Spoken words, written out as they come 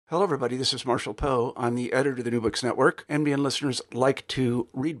Hello, everybody. This is Marshall Poe. I'm the editor of the New Books Network. NBN listeners like to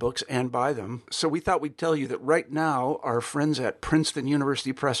read books and buy them. So we thought we'd tell you that right now, our friends at Princeton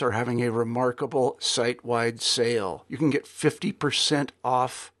University Press are having a remarkable site-wide sale. You can get 50%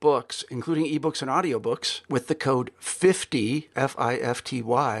 off books, including ebooks and audiobooks, with the code 50,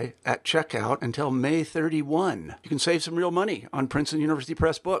 F-I-F-T-Y, at checkout until May 31. You can save some real money on Princeton University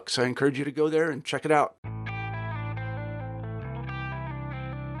Press books. I encourage you to go there and check it out.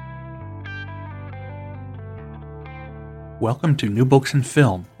 Welcome to New Books and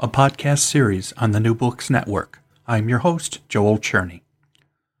Film, a podcast series on the New Books Network. I'm your host, Joel Cherney.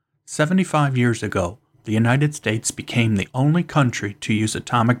 75 years ago, the United States became the only country to use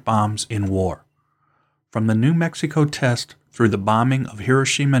atomic bombs in war. From the New Mexico test through the bombing of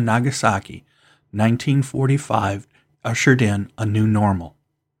Hiroshima and Nagasaki, 1945 ushered in a new normal.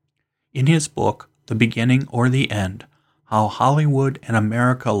 In his book, The Beginning or the End, How Hollywood and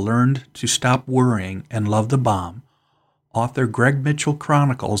America Learned to Stop Worrying and Love the Bomb, author Greg Mitchell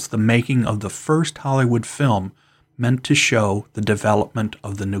chronicles the making of the first Hollywood film meant to show the development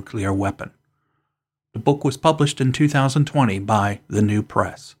of the nuclear weapon. The book was published in 2020 by The New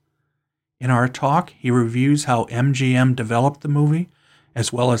Press. In our talk, he reviews how MGM developed the movie,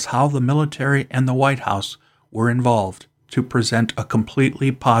 as well as how the military and the White House were involved to present a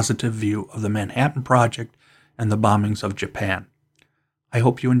completely positive view of the Manhattan Project and the bombings of Japan. I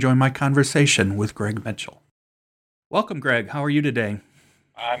hope you enjoy my conversation with Greg Mitchell. Welcome, Greg. How are you today?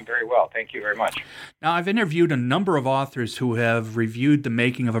 I'm very well. Thank you very much. Now, I've interviewed a number of authors who have reviewed the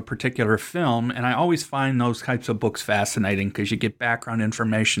making of a particular film, and I always find those types of books fascinating because you get background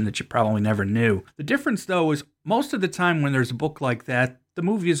information that you probably never knew. The difference, though, is most of the time when there's a book like that, the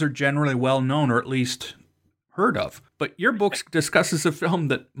movies are generally well known or at least heard of. But your book discusses a film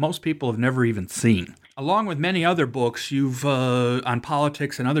that most people have never even seen. Along with many other books, you've on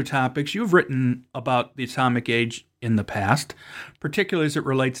politics and other topics, you've written about the atomic age in the past, particularly as it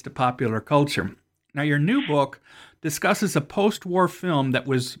relates to popular culture. Now, your new book discusses a post-war film that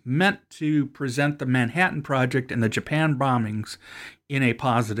was meant to present the Manhattan Project and the Japan bombings in a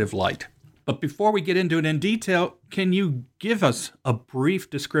positive light. But before we get into it in detail, can you give us a brief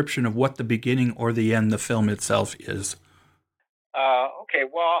description of what the beginning or the end, the film itself, is? Okay,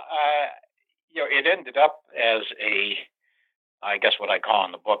 well, it ended up as I guess what I call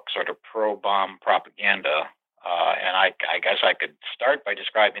in the book, sort of pro-bomb propaganda. And I guess I could start by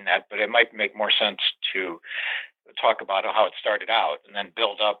describing that, but it might make more sense to talk about how it started out and then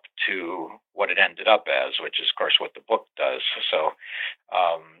build up to what it ended up as, which is, of course, what the book does. So,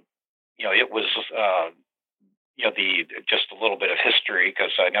 it was, just a little bit of history,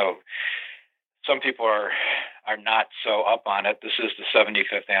 because I know some people are not so up on it. This is the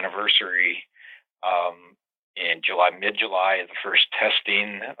 75th anniversary in mid-July, the first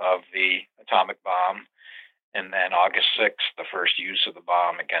testing of the atomic bomb. And then August 6th, the first use of the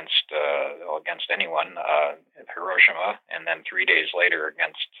bomb against anyone, Hiroshima, and then 3 days later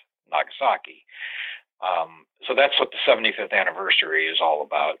against Nagasaki. So that's what the 75th anniversary is all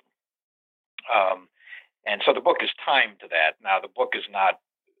about. And so the book is timed to that. Now, the book is not,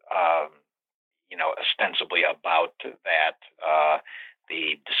 ostensibly about that,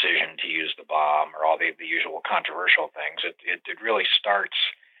 the decision to use the bomb or all the usual controversial things. It really starts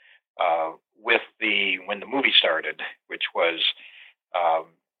with when the movie started, which was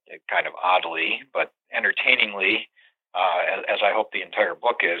kind of oddly but entertainingly, as I hope the entire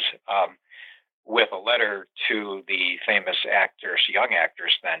book is, with a letter to the famous actress, young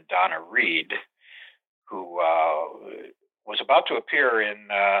actress then, Donna Reed, who was about to appear in.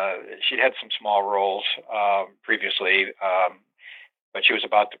 She'd had some small roles previously. But she was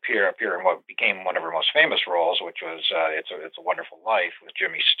about to appear in what became one of her most famous roles, which was It's a Wonderful Life with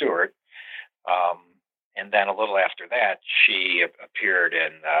Jimmy Stewart. And then a little after that, she appeared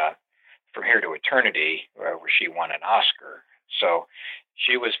in From Here to Eternity, where she won an Oscar. So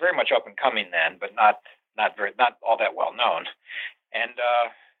she was very much up and coming then, but not all that well known. And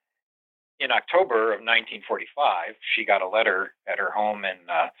in October of 1945, she got a letter at her home in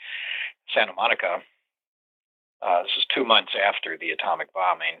Santa Monica. This is 2 months after the atomic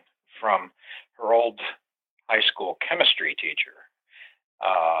bombing, from her old high school chemistry teacher,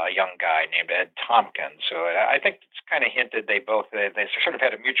 a young guy named Ed Tompkins. So I think it's kind of hinted they sort of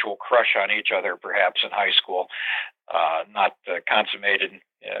had a mutual crush on each other, perhaps in high school, not consummated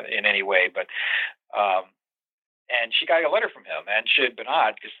in any way, but. And she got a letter from him, and she had been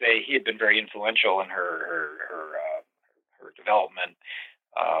odd because he had been very influential in her development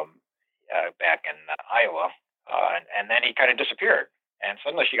back in Iowa. And then he kind of disappeared. And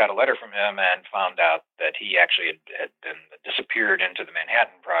suddenly she got a letter from him and found out that he actually had been disappeared into the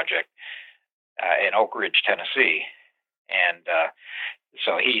Manhattan Project in Oak Ridge, Tennessee. And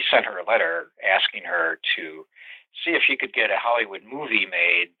so he sent her a letter asking her to see if she could get a Hollywood movie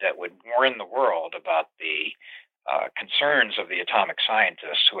made that would warn the world about the concerns of the atomic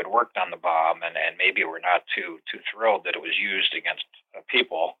scientists who had worked on the bomb and maybe were not too thrilled that it was used against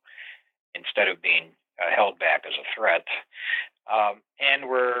people instead of being held back as a threat. And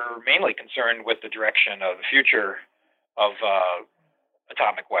were mainly concerned with the direction of the future of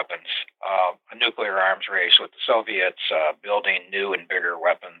atomic weapons, a nuclear arms race with the Soviets, building new and bigger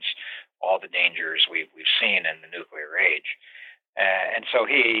weapons, all the dangers we've seen in the nuclear age. And so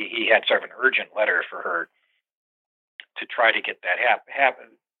he had sort of an urgent letter for her to try to get that to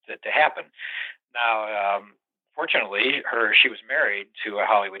happen. Now, fortunately, she was married to a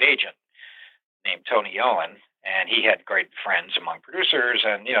Hollywood agent named Tony Owen, and he had great friends among producers.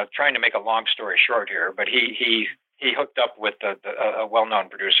 And trying to make a long story short here, but he hooked up with a well-known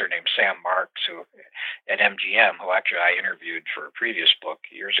producer named Sam Marks, who at MGM, who actually I interviewed for a previous book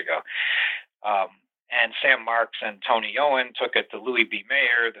years ago. And Sam Marks and Tony Owen took it to Louis B.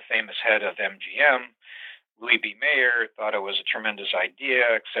 Mayer, the famous head of MGM. Louis B. Mayer thought it was a tremendous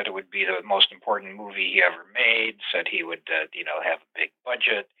idea, said it would be the most important movie he ever made, said he would, have a big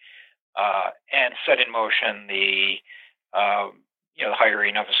budget, and set in motion the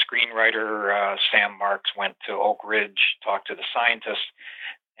hiring of a screenwriter. Sam Marks went to Oak Ridge, talked to the scientists,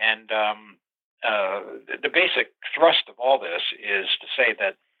 and the basic thrust of all this is to say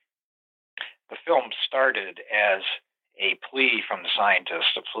that the film started as a plea from the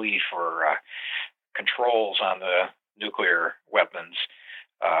scientists, a plea for controls on the nuclear weapons,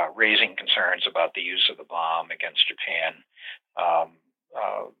 raising concerns about the use of the bomb against Japan.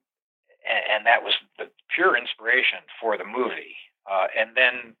 And that was the pure inspiration for the movie. And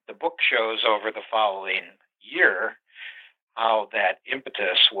then the book shows over the following year how that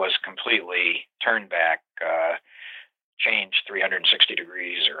impetus was completely turned back, changed 360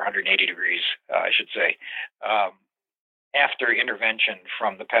 degrees or 180 degrees, I should say, after intervention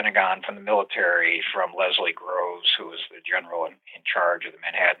from the Pentagon, from the military, from Leslie Groves, who was the general in charge of the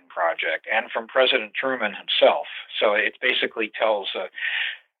Manhattan Project, and from President Truman himself. So it basically tells,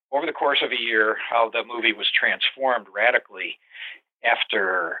 over the course of a year, how the movie was transformed radically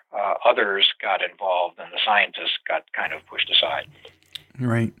after others got involved and the scientists got kind of pushed aside.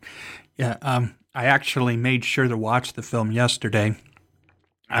 Right. Yeah. I actually made sure to watch the film yesterday.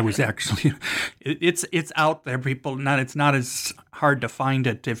 I was actually, it's out there, people. It's not as hard to find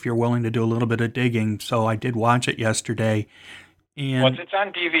it if you're willing to do a little bit of digging. So I did watch it yesterday. And it's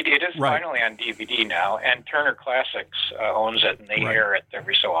on DVD. It is finally on DVD now, and Turner Classics owns it, and they air it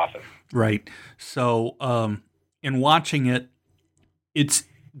every so often. Right. So in watching it, it's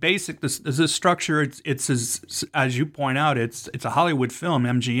basic. The structure. It's as you point out. It's a Hollywood film,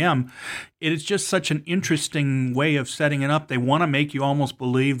 MGM. It is just such an interesting way of setting it up. They want to make you almost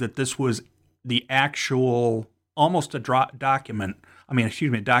believe that this was the actual, almost a documentary.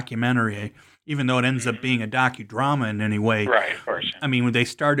 Even though it ends up being a docudrama in any way. Right, of course. I mean, when they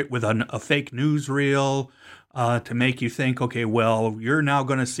started with a fake newsreel to make you think, okay, well, you're now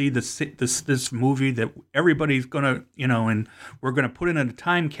going to see this movie that everybody's going to, and we're going to put it in a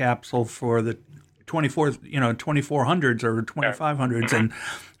time capsule for the 2400s or 2500s,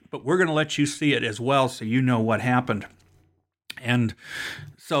 but we're going to let you see it as well, so you know what happened. And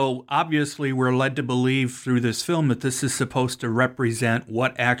so obviously we're led to believe through this film that this is supposed to represent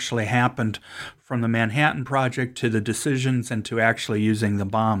what actually happened from the Manhattan Project to the decisions and to actually using the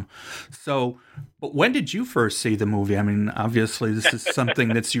bomb. So, but when did you first see the movie? I mean, obviously this is something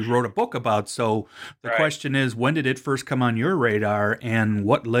that you wrote a book about. So the question is, when did it first come on your radar, and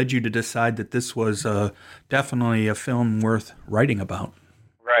what led you to decide that this was definitely a film worth writing about?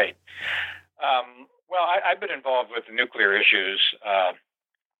 Right. Well, I've been involved with the nuclear issues.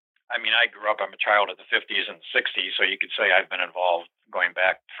 I grew up, I'm a child of the 50s and 60s, so you could say I've been involved going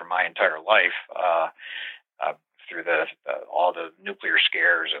back for my entire life through all the nuclear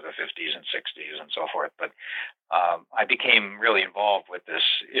scares of the 50s and 60s and so forth. But I became really involved with this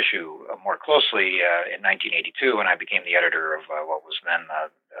issue more closely in 1982 when I became the editor of what was then a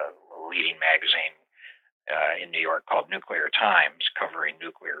leading magazine in New York called Nuclear Times, covering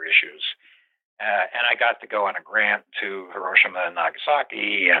nuclear issues. And I got to go on a grant to Hiroshima and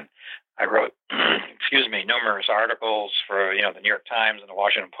Nagasaki, and I wrote, numerous articles for the New York Times and the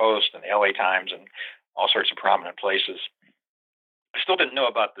Washington Post and the LA Times and all sorts of prominent places. I still didn't know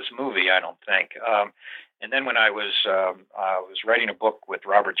about this movie, I don't think. And then when I was writing a book with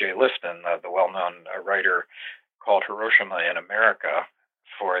Robert J. Lifton, the well-known writer called Hiroshima in America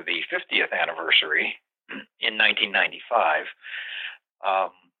for the 50th anniversary in 1995,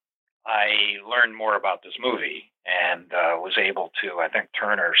 I learned more about this movie and was able to. I think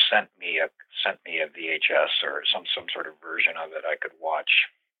Turner sent me a VHS or some sort of version of it I could watch,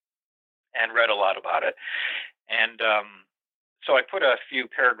 and read a lot about it. And so I put a few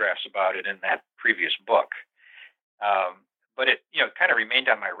paragraphs about it in that previous book. But it, kind of remained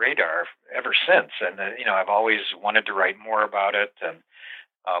on my radar ever since. And, I've always wanted to write more about it and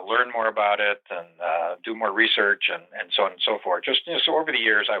learn more about it and do more research and so on and so forth. Just, so over the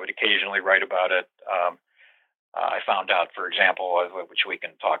years, I would occasionally write about it. I found out, for example, which we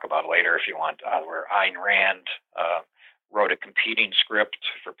can talk about later if you want, where Ayn Rand wrote a competing script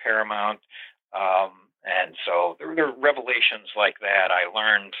for Paramount. And so there were revelations like that I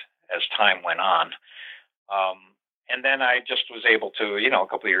learned as time went on. And then I just was able to, a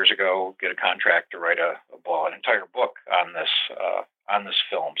couple of years ago, get a contract to write an entire book on this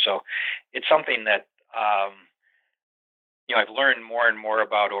film. So it's something that I've learned more and more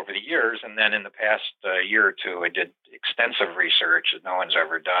about over the years. And then in the past year or two, I did extensive research that no one's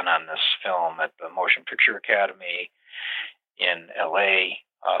ever done on this film at the Motion Picture Academy in L.A.,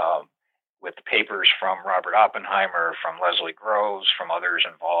 with the papers from Robert Oppenheimer, from Leslie Groves, from others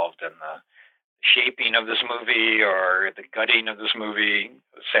involved in the shaping of this movie or the gutting of this movie,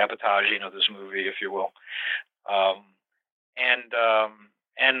 sabotaging of this movie, if you will, and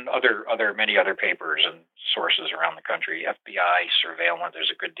many other papers and sources around the country. FBI surveillance.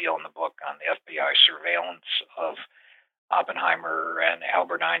 There's a good deal in the book on the FBI surveillance of Oppenheimer and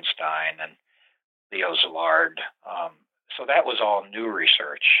Albert Einstein and Leo Szilard. So that was all new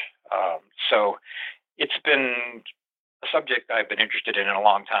research. So it's been a subject I've been interested in a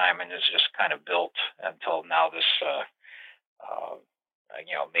long time, and it's just kind of built until now this,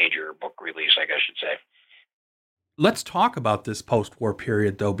 major book release, I guess you'd say. Let's talk about this post-war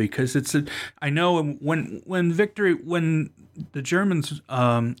period, though, because I know when the Germans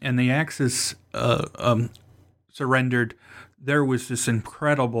and the Axis surrendered, there was this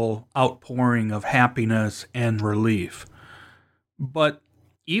incredible outpouring of happiness and relief. But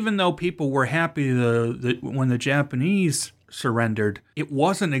even though people were happy when the Japanese surrendered, it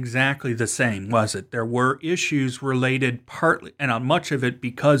wasn't exactly the same, was it? There were issues related partly, and much of it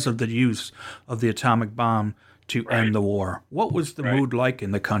because of the use of the atomic bomb to end the war. What was the mood like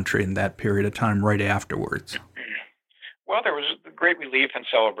in the country in that period of time right afterwards? Well, there was great relief and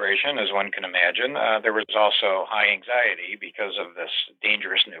celebration, as one can imagine. There was also high anxiety because of this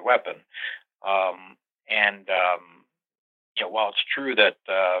dangerous new weapon. While it's true that,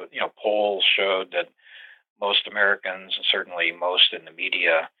 polls showed that most Americans, and certainly most in the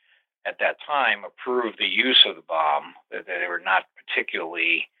media at that time, approved the use of the bomb, that they were not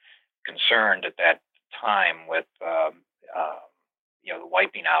particularly concerned at that time with, the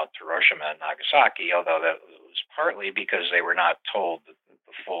wiping out Hiroshima and Nagasaki, although that was partly because they were not told the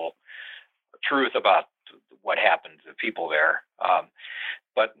full truth about what happened to the people there.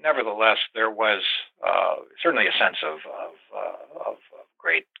 But nevertheless, there was certainly a sense of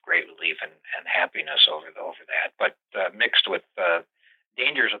great relief and happiness over that, but mixed with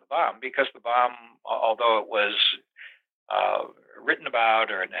dangers of the bomb, because the bomb, although it was written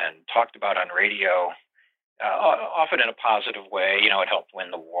about and talked about on radio, often in a positive way, it helped win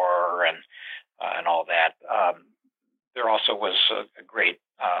the war and all that. There also was a great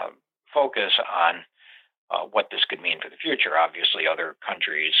focus on what this could mean for the future. Obviously, other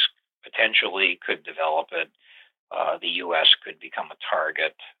countries potentially could develop it. The U.S. could become a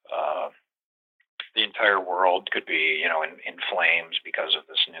target. The entire world could be, in flames because of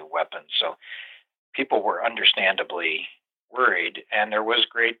this new weapon. So people were understandably worried, and there was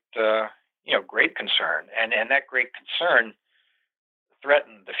great concern. And that great concern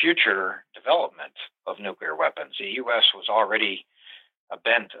threatened the future development of nuclear weapons. The U.S. was already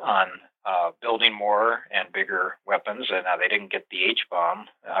bent on building more and bigger weapons, and now they didn't get the H-bomb,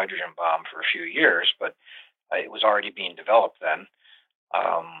 the hydrogen bomb, for a few years, but it was already being developed then.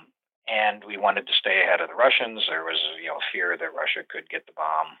 And we wanted to stay ahead of the Russians. There was, fear that Russia could get the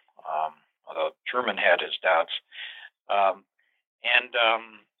bomb, although Truman had his doubts.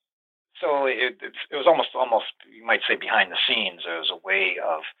 So it was almost you might say behind the scenes. There was a way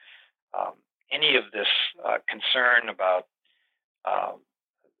of any of this concern about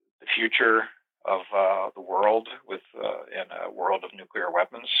the future of the world in a world of nuclear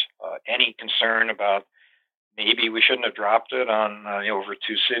weapons. Any concern about maybe we shouldn't have dropped it on over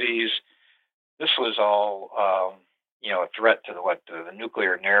two cities. This was all a threat to the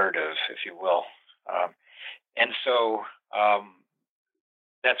nuclear narrative, if you will. And so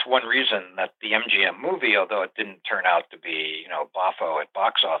that's one reason that the MGM movie, although it didn't turn out to be, boffo at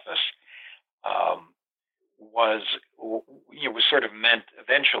box office, um, was was sort of meant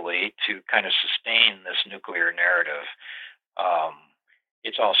eventually to kind of sustain this nuclear narrative. Um,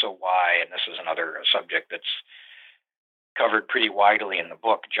 it's also why, and this is another subject that's covered pretty widely in the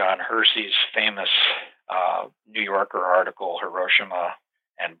book, John Hersey's famous New Yorker article, Hiroshima,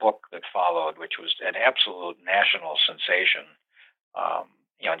 and book that followed, which was an absolute national sensation.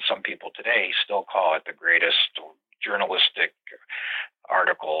 And some people today still call it the greatest journalistic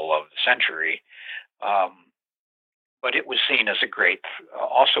article of the century. But it was seen as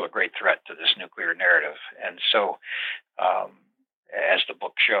also a great threat to this nuclear narrative. And so, as the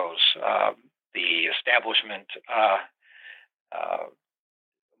book shows, the establishment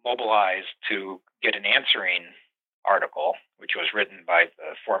mobilized to get an answering article, which was written by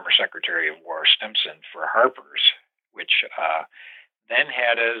the former Secretary of War Stimson for Harper's, which then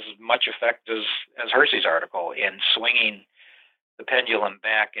had as much effect as Hersey's article in swinging the pendulum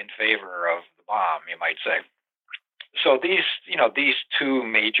back in favor of the bomb, you might say. So these two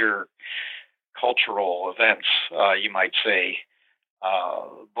major cultural events, you might say,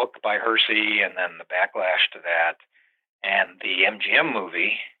 book by Hersey and then the backlash to that, and the MGM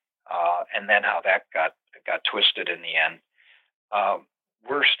movie, and then how that got twisted in the end,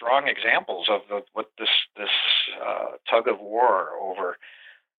 were strong examples of what this tug of war over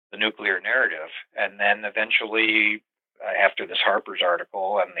the nuclear narrative. And then eventually, after this Harper's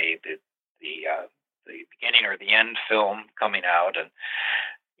article and the beginning or the end film coming out, and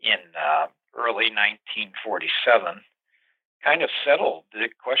in early 1947, kind of settled the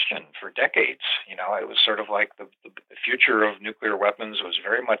question for decades. It was sort of like the future of nuclear weapons was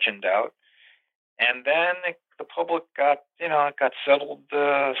very much in doubt. And then the public got settled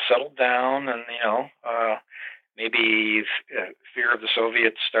down, and maybe fear of the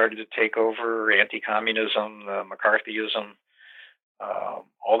Soviets started to take over, anti-communism, McCarthyism,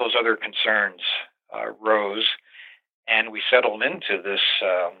 all those other concerns rose, and we settled into this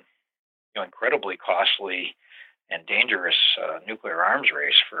incredibly costly and dangerous nuclear arms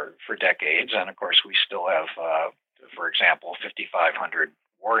race for decades. And of course, we still have, for example, 5,500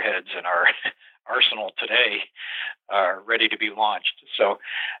 warheads in our arsenal today, ready to be launched. So,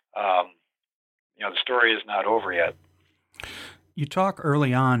 the story is not over yet. You talk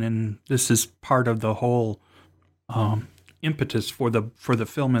early on, and this is part of the whole impetus for the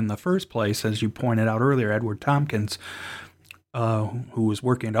film in the first place, as you pointed out earlier. Edward Tompkins, who was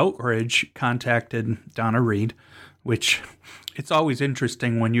working at Oak Ridge, contacted Donna Reed, which it's always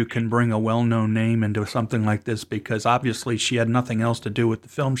interesting when you can bring a well-known name into something like this, because obviously she had nothing else to do with the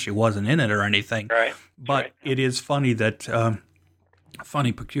film. She wasn't in it or anything. Right. But right. It is funny that,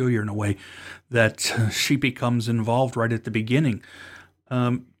 peculiar in a way, that she becomes involved right at the beginning.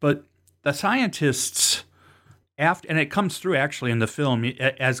 But the scientists, and it comes through actually in the film,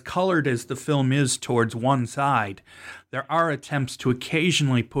 as colored as the film is towards one side, there are attempts to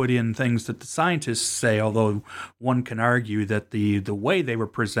occasionally put in things that the scientists say, although one can argue that the way they were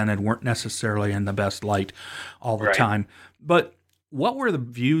presented weren't necessarily in the best light all the time. But what were the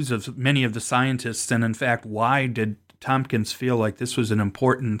views of many of the scientists, and in fact, why did Tompkins feel like this was an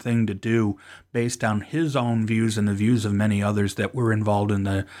important thing to do based on his own views and the views of many others that were involved in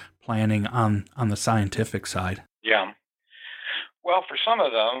the planning on the scientific side? Yeah. Well, for some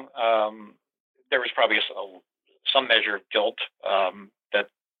of them, there was probably some measure of guilt that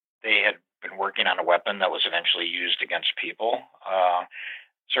they had been working on a weapon that was eventually used against people.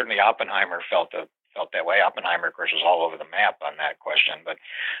 Certainly, Oppenheimer felt that way. Oppenheimer, of course, was all over the map on that question. But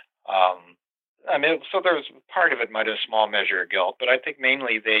so there was part of it might have a small measure of guilt, but I think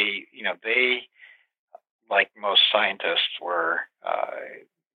mainly they, like most scientists, were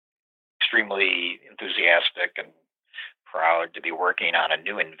extremely enthusiastic and proud to be working on a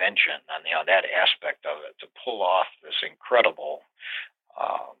new invention, on that aspect of it, to pull off this incredible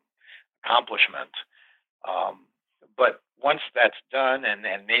accomplishment. But once that's done,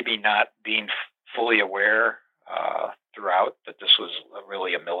 and maybe not being fully aware throughout that this was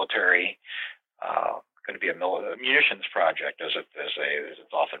really a military, going to be a munitions project, as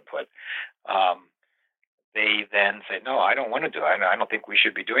it's often put, they then say, no, I don't want to do it. I don't think we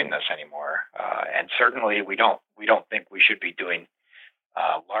should be doing this anymore. And certainly we don't think we should be doing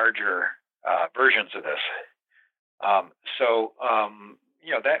larger versions of this.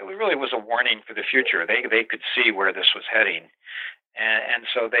 That really was a warning for the future. They could see where this was heading. And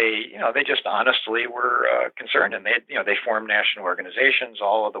so they just honestly were concerned, and they formed national organizations.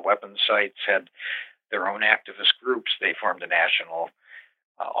 All of the weapons sites had their own activist groups. They formed a national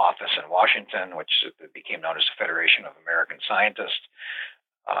office in Washington, which became known as the Federation of American Scientists.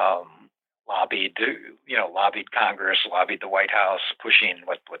 lobbied Congress, lobbied the White House, pushing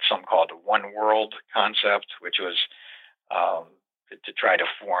what some called a one world concept, which was to try to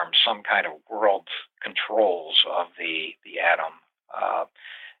form some kind of world controls of the atom,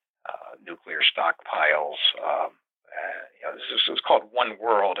 nuclear stockpiles. This was called One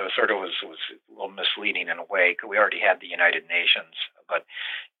World. It was a little misleading in a way because we already had the United Nations, but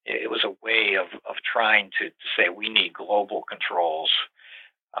it was a way of trying to say we need global controls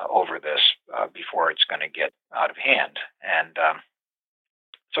over this before it's going to get out of hand. And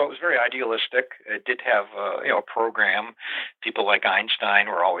so it was very idealistic. It did have a program. People like Einstein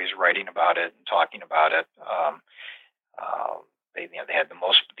were always writing about it and talking about it. They had the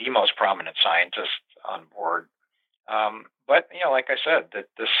most prominent scientists on board. But like I said, that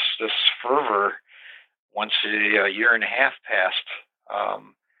this fervor, once a year and a half passed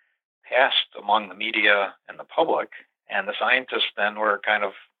among the media and the public, and the scientists then were kind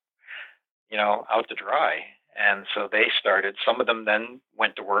of out to dry. And so they started. Some of them then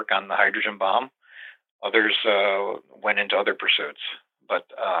went to work on the hydrogen bomb. Others went into other pursuits. But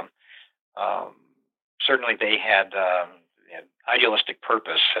certainly they had idealistic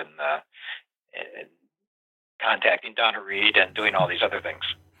purpose in contacting Donna Reed and doing all these other things.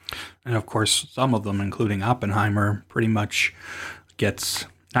 And of course, some of them, including Oppenheimer, pretty much gets,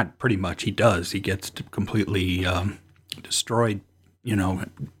 not pretty much, he does. He gets completely destroyed.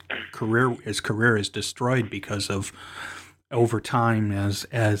 His career is destroyed because of, over time, as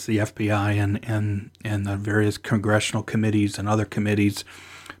the FBI and the various congressional committees and other committees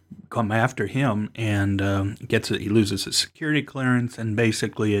come after him, and he loses his security clearance, and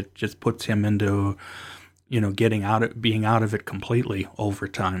basically it just puts him into being out of it completely over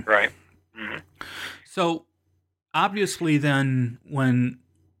time. Right. Mm-hmm. So obviously then, when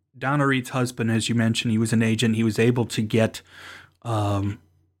Donna Reed's husband, as you mentioned, he was an agent, he was able to get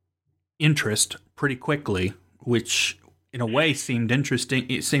interest pretty quickly, which in a way seemed interesting.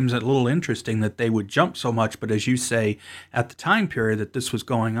 It seems a little interesting that they would jump so much, but as you say, at the time period that this was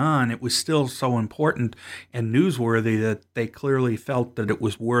going on, it was still so important and newsworthy that they clearly felt that it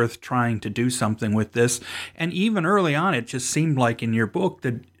was worth trying to do something with this. And even early on, it just seemed like in your book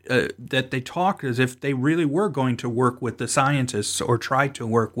that they talked as if they really were going to work with the scientists, or try to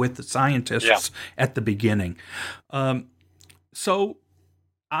work with the scientists at the beginning. So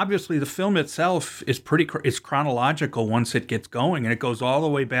obviously, the film itself is it's chronological once it gets going, and it goes all the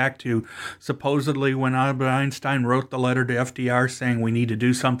way back to supposedly when Albert Einstein wrote the letter to FDR saying we need to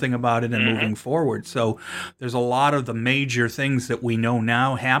do something about it and moving forward. So there's a lot of the major things that we know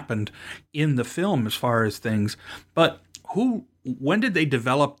now happened in the film as far as things. But when did they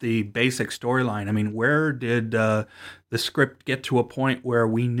develop the basic storyline? I mean, where did the script get to a point where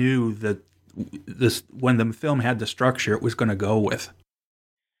we knew that when the film had the structure it was going to go with?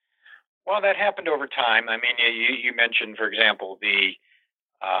 Well, that happened over time. I mean, you mentioned, for example, the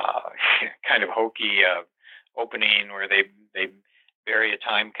kind of hokey opening where they bury a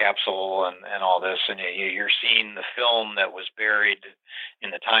time capsule and all this, and you're seeing the film that was buried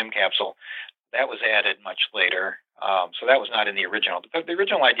in the time capsule. That was added much later, so that was not in the original. The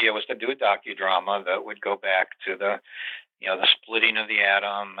original idea was to do a docudrama that would go back to the splitting of the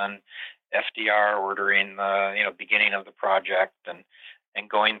atom and FDR ordering the beginning of the project and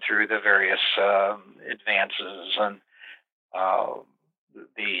going through the various advances and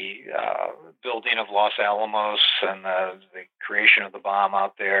the building of Los Alamos and the creation of the bomb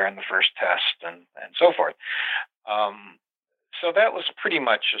out there and the first test and so forth. So that was pretty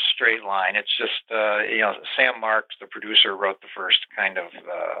much a straight line. It's just, Sam Marks, the producer, wrote the first kind of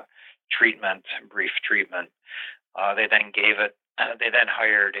brief treatment. They then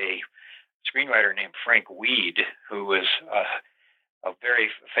hired a screenwriter named Frank Weed, who was a very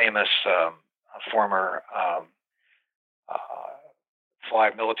famous former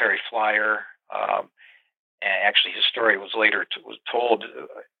military flyer. And actually, his story was later was told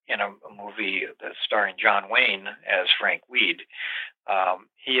in a movie starring John Wayne as Frank Weed.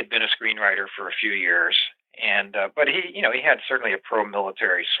 He had been a screenwriter for a few years, but he had certainly a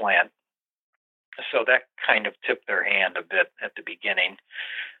pro-military slant. So that kind of tipped their hand a bit at the beginning.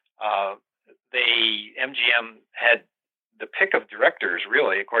 MGM had the pick of directors,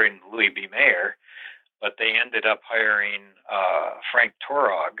 really, according to Louis B. Mayer, but they ended up hiring Frank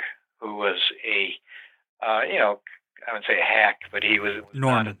Torog, who was I wouldn't say a hack, but he was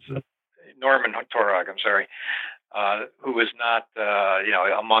Norman Torog, I'm sorry, who was not,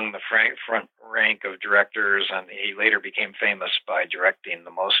 among the front rank of directors, and he later became famous by directing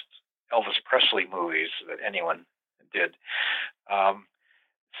the most Elvis Presley movies that anyone did.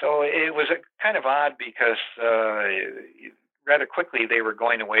 So it was kind of odd because rather quickly they were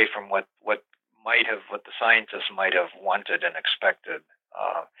going away from what the scientists might have wanted and expected.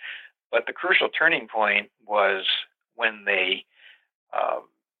 But the crucial turning point was when they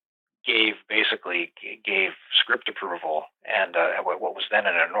gave script approval and what was then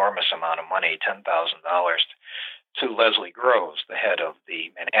an enormous amount of money, $10,000, to Leslie Groves, the head of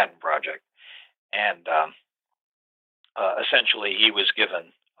the Manhattan Project, and essentially he was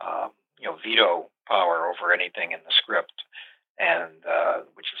given veto power over anything in the script, and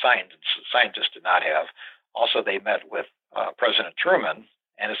which the scientists did not have. Also, they met with President Truman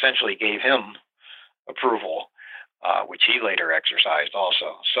and essentially gave him approval, which he later exercised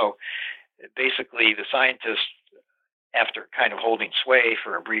also. So basically, the scientists, after kind of holding sway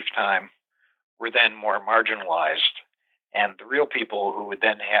for a brief time, were then more marginalized, and the real people who would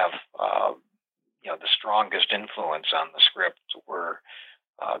then have the strongest influence on the script were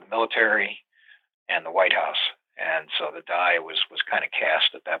the military and the White House. And so the die was kind of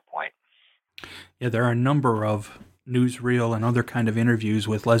cast at that point. Yeah, there are a number of newsreel and other kind of interviews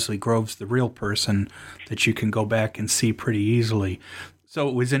with Leslie Groves, the real person, that you can go back and see pretty easily. So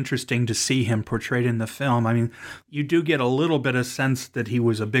it was interesting to see him portrayed in the film. I mean, you do get a little bit of sense that he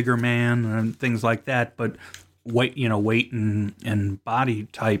was a bigger man and things like that, but weight and body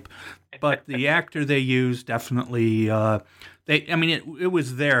type. But the actor they used definitely, it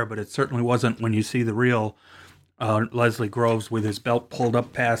was there, but it certainly wasn't when you see the real Leslie Groves with his belt pulled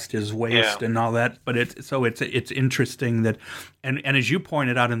up past his waist and all that. But it's interesting that, and as you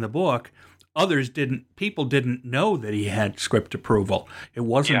pointed out in the book, people didn't know that he had script approval. It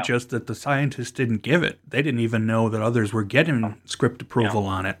wasn't just that the scientists didn't give it. They didn't even know that others were getting script approval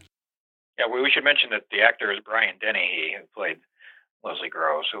on it. Yeah, we should mention that the actor is Brian Dennehy, who played Leslie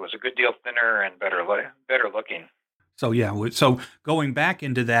Groves, who was a good deal thinner and better looking. So going back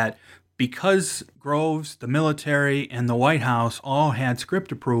into that, because Groves, the military, and the White House all had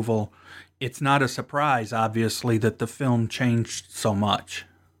script approval, it's not a surprise, obviously, that the film changed so much.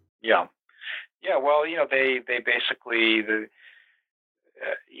 Yeah. Yeah, well, they basically,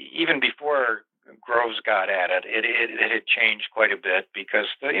 even before Groves got at it, it had changed quite a bit because,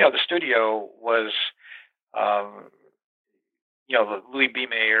 the studio was, Louis B.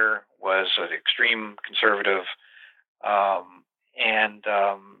 Mayer was an extreme conservative, and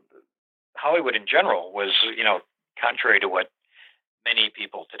Hollywood in general was, contrary to what many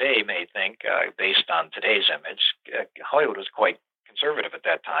people today may think, based on today's image, Hollywood was quite conservative at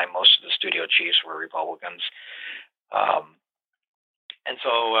that time. Most of the studio chiefs were Republicans. And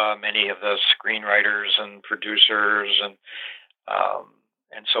so many of the screenwriters and producers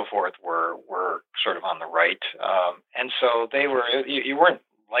and so forth were sort of on the right. And so you weren't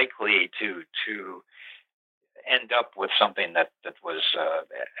likely to end up with something that was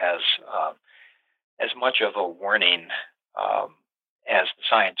as much of a warning as the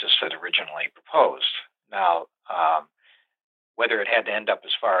scientists had originally proposed. Now, whether it had to end up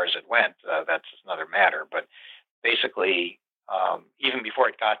as far as it went, that's another matter. But basically, even before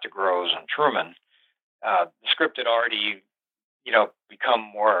it got to Groves and Truman, the script had already, become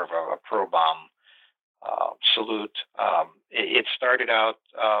more of a pro-bomb salute. It started out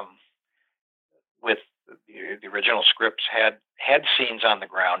with the original scripts had scenes on the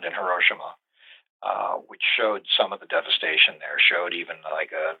ground in Hiroshima, which showed some of the devastation there, showed even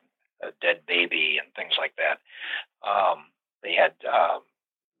like a dead baby and things like that. They had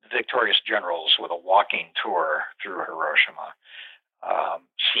victorious generals with a walking tour through Hiroshima,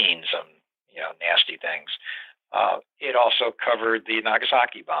 scenes and nasty things. It also covered the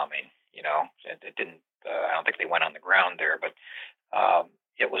Nagasaki bombing. It didn't. I don't think they went on the ground there, but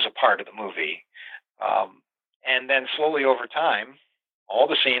it was a part of the movie. And then slowly over time, all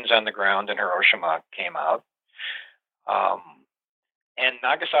the scenes on the ground in Hiroshima came out. And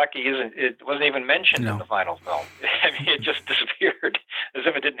Nagasaki wasn't even mentioned in the final film. I mean, it just disappeared as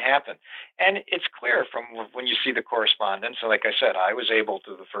if it didn't happen. And it's clear from when you see the correspondence. So like I said, I was able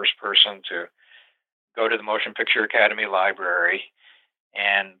to the first person to go to the Motion Picture Academy library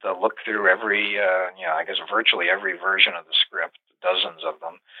and look through every, I guess virtually every version of the script, dozens of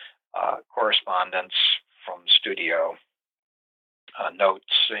them, correspondence from the studio, notes,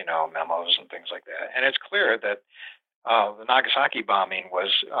 memos and things like that. And it's clear that the Nagasaki bombing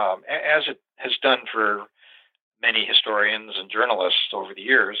was, as it has done for many historians and journalists over the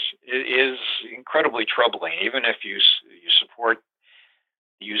years, it is incredibly troubling. Even if you support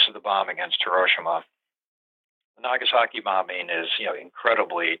the use of the bomb against Hiroshima, the Nagasaki bombing is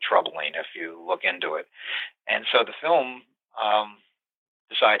incredibly troubling if you look into it. And so the film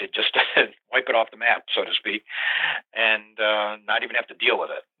decided just to wipe it off the map, so to speak, and not even have to deal with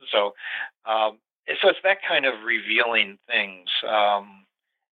it. So So it's that kind of revealing things. And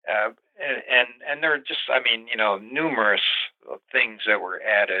there are just, numerous things that were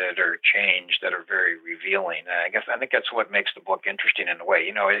added or changed that are very revealing. I think that's what makes the book interesting in a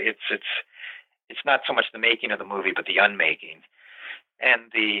way. It's not so much the making of the movie, but the unmaking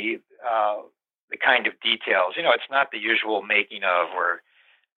and the kind of details. It's not the usual making of where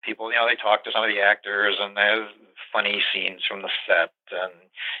people, they talk to some of the actors and there's funny scenes from the set and,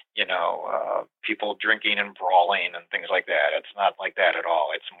 people drinking and brawling and things like that. It's not like that at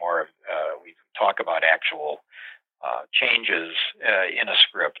all. It's more, we talk about actual changes in a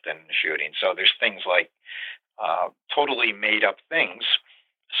script and shooting. So there's things like totally made up things,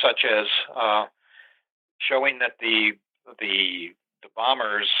 such as showing that the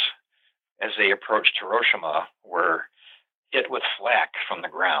bombers, as they approached Hiroshima, were hit with flak from the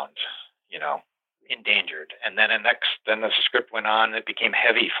ground, endangered. And then then the script went on, it became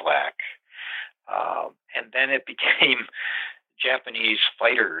heavy flak. And then it became Japanese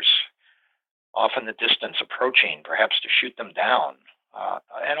fighters off in the distance approaching, perhaps to shoot them down.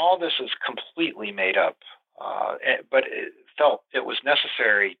 And all this is completely made up. But it felt it was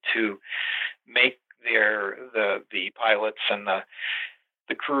necessary to make the pilots and the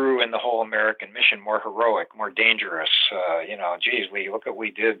crew and the whole American mission more heroic, more dangerous. Look what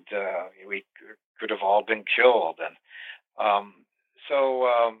we did. We could have all been killed. And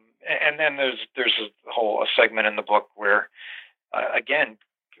then there's a whole segment in the book where, again,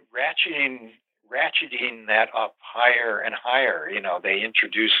 ratcheting that up higher and higher. They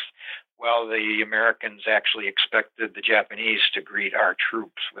introduce, the Americans actually expected the Japanese to greet our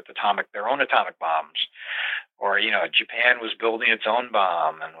troops with their own atomic bombs. Or, Japan was building its own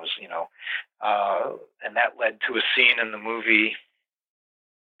bomb and was, and that led to a scene in the movie,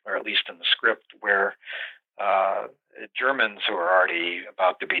 or at least in the script, where Germans who are already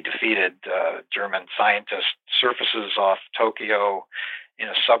about to be defeated, German scientist surfaces off Tokyo in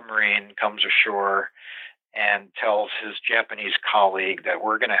a submarine, comes ashore, and tells his Japanese colleague that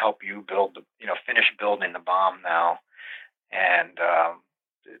we're going to help you finish building the bomb now, and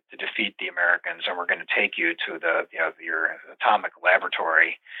to defeat the Americans, and we're going to take you to your atomic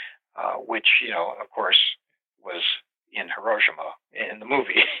laboratory, which of course was in Hiroshima in the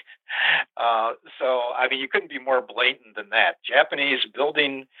movie. You couldn't be more blatant than that. Japanese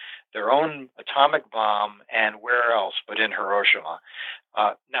building their own atomic bomb, and where else but in Hiroshima.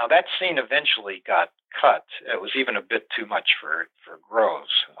 Now that scene eventually got cut. It was even a bit too much for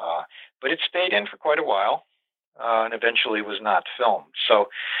Groves, but it stayed in for quite a while, and eventually was not filmed. So,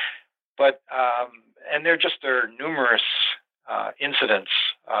 and there are numerous incidents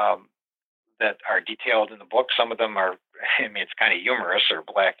that are detailed in the book. Some of them are, it's kind of humorous or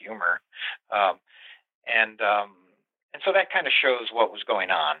black humor. And so that kind of shows what was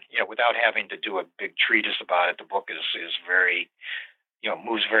going on, without having to do a big treatise about it. The book is very,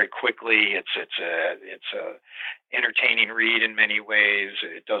 moves very quickly. It's a entertaining read in many ways.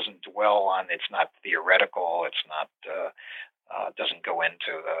 It doesn't dwell on, it's not theoretical. It's not, doesn't go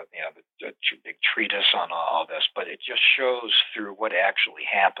into the big treatise on all this, but it just shows through what actually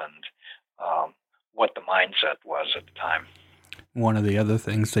happened, what the mindset was at the time. One of the other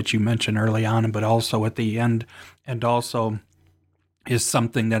things that you mentioned early on, but also at the end, and also is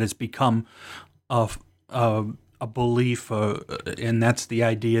something that has become a belief, and that's the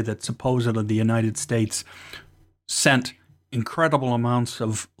idea that supposedly the United States sent incredible amounts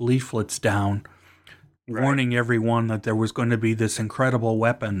of leaflets down, right, warning everyone that there was going to be this incredible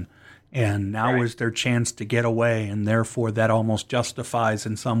weapon, and now right, is their chance to get away, and therefore that almost justifies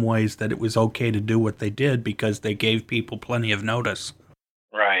in some ways that it was okay to do what they did because they gave people plenty of notice.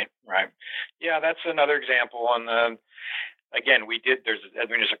 Right. Yeah, that's another example. And again,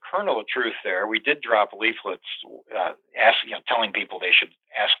 there's a kernel of truth there. We did drop leaflets, telling people they should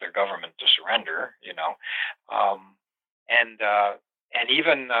ask their government to surrender.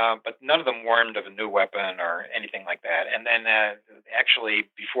 But none of them warned of a new weapon or anything like that. And then actually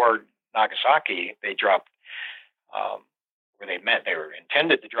before Nagasaki, they dropped, they were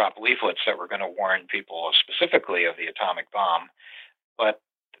intended to drop leaflets that were going to warn people specifically of the atomic bomb, but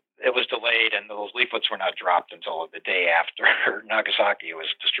it was delayed, and those leaflets were not dropped until the day after Nagasaki was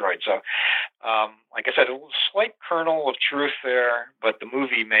destroyed. So, like I said, a slight kernel of truth there, but the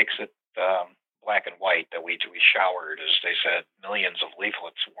movie makes it black and white that we showered, as they said, millions of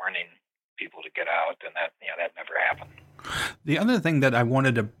leaflets warning people to get out, and that never happened. The other thing that I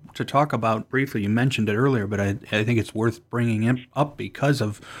wanted to talk about briefly, you mentioned it earlier, but I think it's worth bringing up because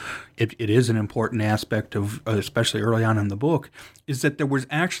of it is an important aspect of, especially early on in the book, is that there was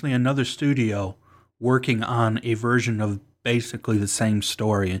actually another studio working on a version of basically the same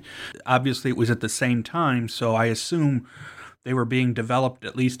story. Obviously, it was at the same time, so I assume they were being developed,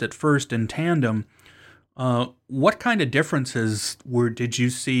 at least at first, in tandem. What kind of differences did you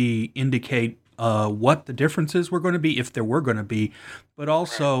see indicate what the differences were going to be, if there were going to be? But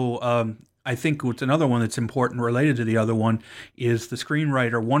also, I think what's another one that's important related to the other one is the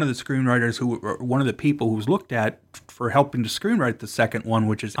screenwriter. One of the screenwriters one of the people who's looked at for helping to screenwrite the second one,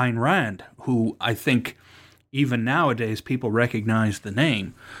 which is Ayn Rand, who I think even nowadays people recognize the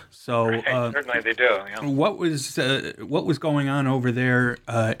name. So right. Certainly they do. Yeah. What was going on over there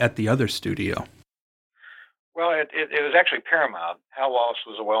at the other studio? Well, it was actually Paramount. Hal Wallis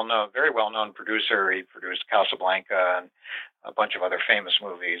was a very well-known producer. He produced Casablanca and a bunch of other famous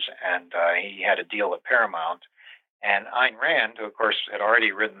movies, and he had a deal at Paramount. And Ayn Rand, who of course had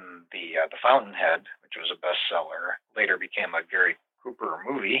already written the Fountainhead, which was a bestseller, later became a Gary Cooper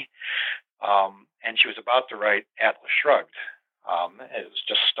movie, and she was about to write Atlas Shrugged. It was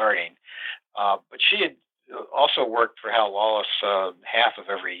just starting, but she had also worked for Hal Wallis half of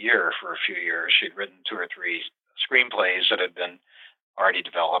every year for a few years. She'd written 2 or 3 screenplays that had been already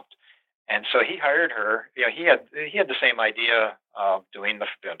developed, and so he hired her. You know, he had the same idea of doing the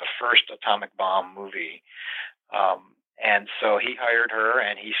first atomic bomb movie, and so he hired her,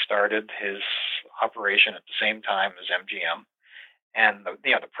 and he started his operation at the same time as MGM. And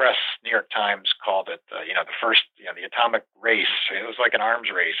the press, New York Times called it, the first, the atomic race. It was like an arms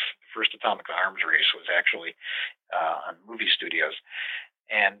race. The first atomic arms race was actually on movie studios,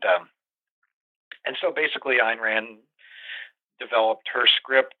 and so basically Ayn Rand developed her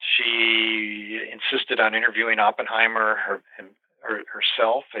script. She insisted on interviewing Oppenheimer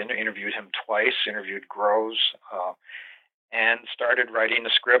herself, and interviewed him twice. Interviewed Groves, and started writing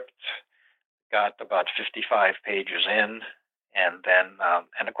the script. Got about 55 pages in. And then,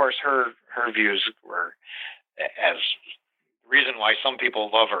 and of course, her views were, as the reason why some people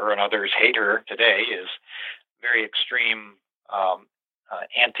love her and others hate her today is very extreme,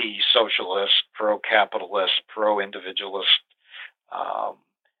 anti-socialist, pro-capitalist, pro-individualist,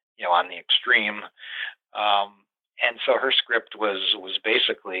 on the extreme. And so her script was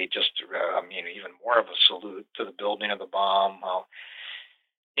basically just, even more of a salute to the building of the bomb.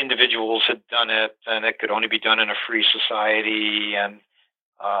 Individuals had done it, and it could only be done in a free society, and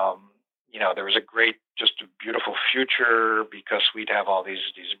there was just a beautiful future because we'd have all these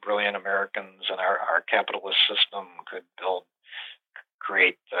brilliant Americans, and our capitalist system could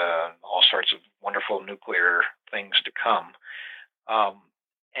create all sorts of wonderful nuclear things to come.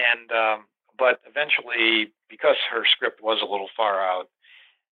 But eventually, because her script was a little far out,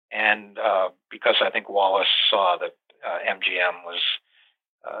 and because I think Wallis saw that MGM was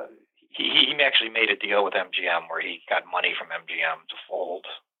he actually made a deal with MGM where he got money from MGM to fold.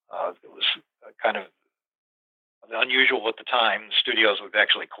 It was kind of unusual at the time. The studios would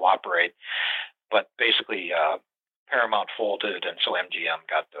actually cooperate, but basically Paramount folded, and so MGM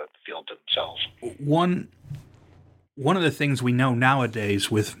got the field to themselves. One of the things we know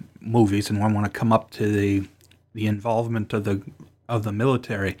nowadays with movies, and I want to come up to the involvement of the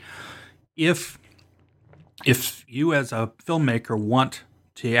military, if you as a filmmaker want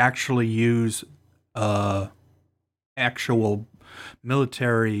to actually use actual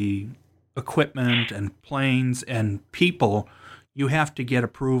military equipment and planes and people, you have to get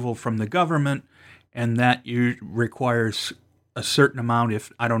approval from the government, and that requires a certain amount,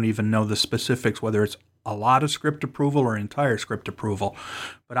 if I don't even know the specifics, whether it's a lot of script approval or entire script approval.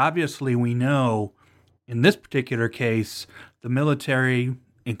 But obviously we know in this particular case, the military,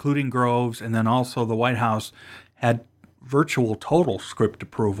 including Groves, and then also the White House, had virtual total script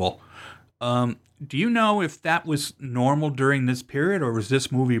approval. Do you know if that was normal during this period, or was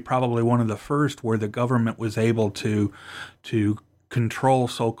this movie probably one of the first where the government was able to control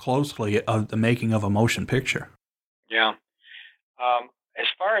so closely of the making of a motion picture? Yeah. As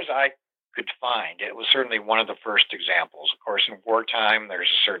far as I could find, it was certainly one of the first examples. Of course, in wartime, there's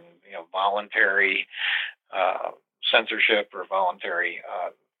a certain voluntary censorship or voluntary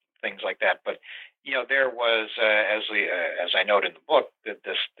things like that. But there was, as I note in the book, the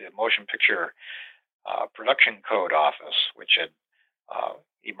Motion Picture Production Code Office, which had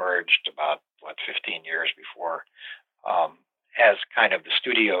emerged about 15 years before, as kind of the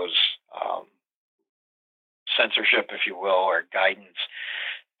studio's censorship, if you will, or guidance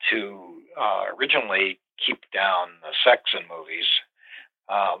to originally keep down the sex in movies.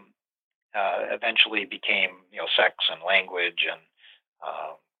 Eventually became sex and language and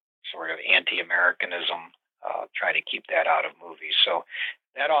sort of anti-Americanism, try to keep that out of movies. So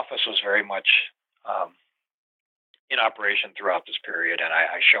that office was very much in operation throughout this period, and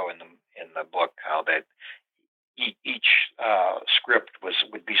I show in the book how that each script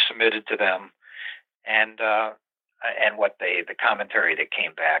would be submitted to them, and what the commentary that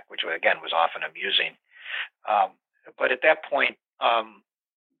came back, which again was often amusing. But at that point,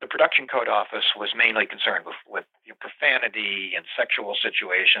 the production code office was mainly concerned with profanity and sexual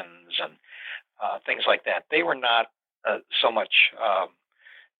situations and things like that. They were not so much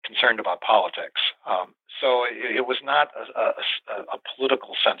concerned about politics. So it was not a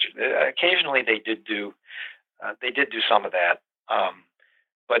political censorship. Occasionally, they did do some of that,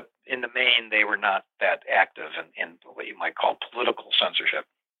 but in the main, they were not that active in what you might call political censorship.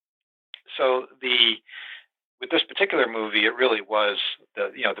 So with this particular movie, it really was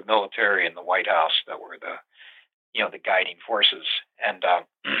the military and the White House that were the guiding forces, and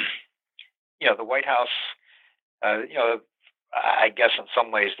the White House, I guess in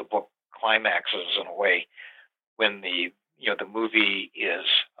some ways the book climaxes in a way when the movie is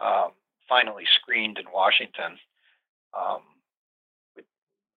finally screened in Washington. It's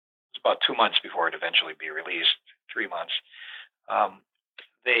about 2 months before it eventually be released, 3 months.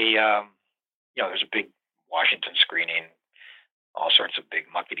 There's a big Washington screening, all sorts of big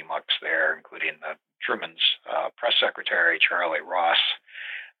muckety-mucks there, including Truman's press secretary, Charlie Ross.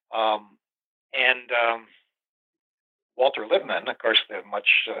 And Walter Lippmann, of course, the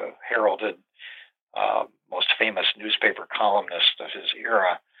much heralded, most famous newspaper columnist of his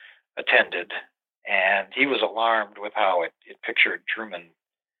era, attended, and he was alarmed with how it pictured Truman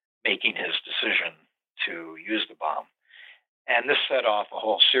making his decision to use the bomb. And this set off a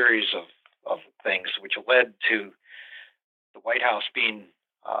whole series of things which led to the White House being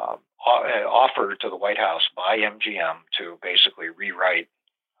offered to the White House by MGM to basically rewrite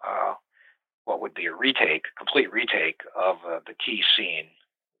what would be a complete retake of the key scene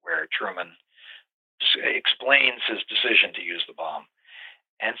where Truman explains his decision to use the bomb.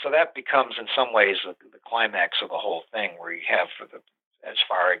 And so that becomes, in some ways, the climax of the whole thing, where you have, as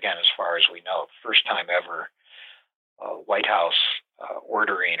far as we know, the first time ever, White House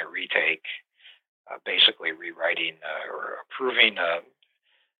ordering a retake, basically rewriting or approving a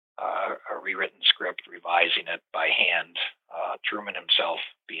rewritten script, revising it by hand, Truman himself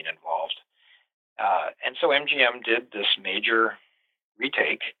being involved. And so MGM did this major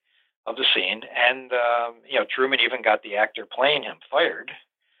retake of the scene, and Truman even got the actor playing him fired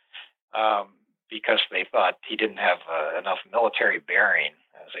because they thought he didn't have enough military bearing,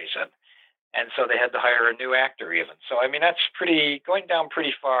 as they said. And so they had to hire a new actor even. So, I mean, that's going down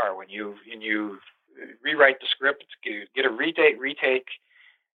pretty far when you rewrite the script, get a retake,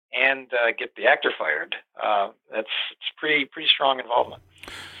 and get the actor fired. It's pretty strong involvement.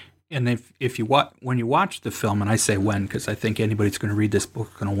 And when you watch the film, and I say when because I think anybody that's going to read this book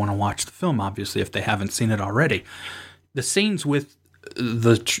is going to want to watch the film, obviously, if they haven't seen it already. The scenes with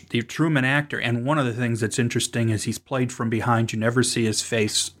the Truman actor, and one of the things that's interesting is he's played from behind. You never see his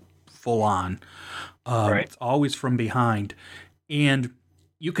face full on. Right. It's always from behind. And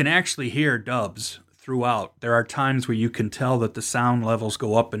you can actually hear dubs throughout. There are times where you can tell that the sound levels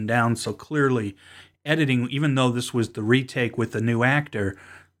go up and down, so clearly editing, even though this was the retake with the new actor,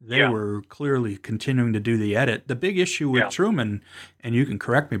 they were clearly continuing to do the edit. The big issue with Truman, and you can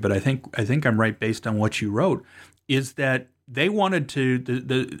correct me, but I think I'm right based on what you wrote, is that they wanted to,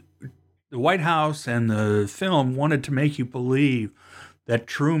 the White House and the film wanted to make you believe that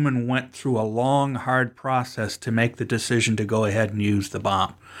Truman went through a long, hard process to make the decision to go ahead and use the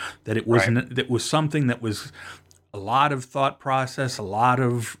bomb. That it was that was something that was a lot of thought process, a lot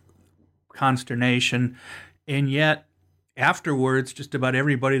of consternation, and yet afterwards, just about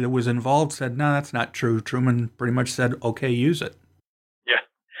everybody that was involved said, "No, that's not true." Truman pretty much said, "Okay, use it." Yeah,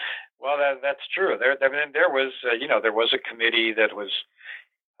 well, that's true. There was a committee that was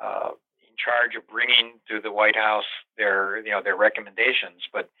in charge of bringing to the White House their recommendations,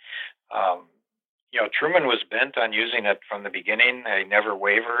 but Truman was bent on using it from the beginning. He never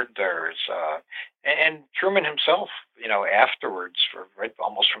wavered. And Truman himself, afterwards,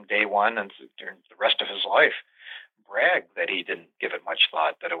 almost from day one and during the rest of his life, bragged that he didn't give it much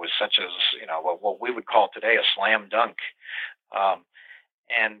thought, that it was such as, what we would call today a slam dunk.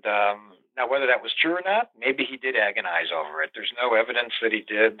 Now, whether that was true or not, maybe he did agonize over it. There's no evidence that he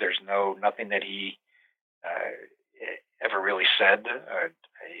did. There's nothing that he ever really said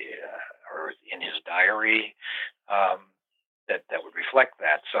or in his diary that would reflect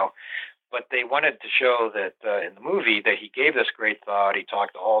that. So, but they wanted to show that in the movie that he gave this great thought. He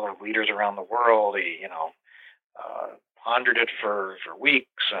talked to all the leaders around the world. He, pondered it for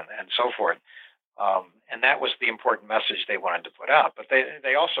weeks and so forth. And that was the important message they wanted to put out. But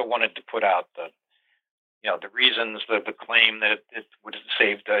they also wanted to put out the reasons, the claim that it would have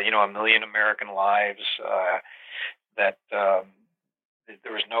saved, 1 million American lives, that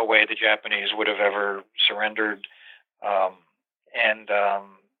there was no way the Japanese would have ever surrendered, and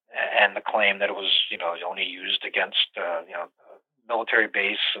the claim that it was, only used against, military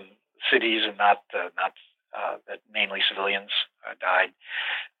base and cities, and not that mainly civilians died.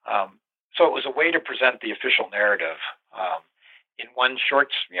 So it was a way to present the official narrative in one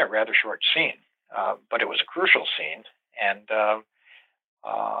rather short scene, but it was a crucial scene, and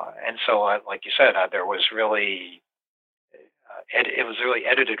so, like you said, there was really it was really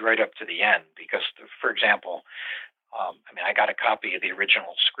edited right up to the end because, for example, I got a copy of the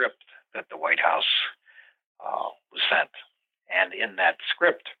original script that the White House was sent, and in that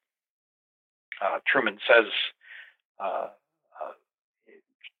script, Truman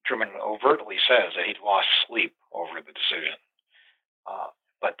overtly says that he'd lost sleep over the decision,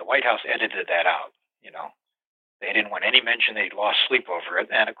 but the White House edited that out. They didn't want any mention that he'd lost sleep over it,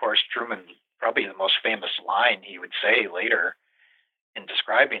 and of course, Truman, probably the most famous line he would say later in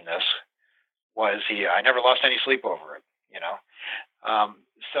describing this was, "I never lost any sleep over it."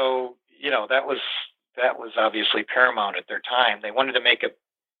 So that was obviously paramount at their time. They wanted to make it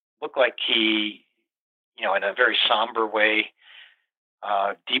look like he, in a very somber way,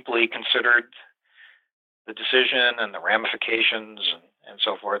 deeply considered the decision and the ramifications and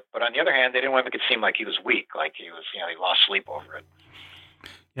so forth. But on the other hand, they didn't want to make it seem like he was weak, like he was, he lost sleep over it.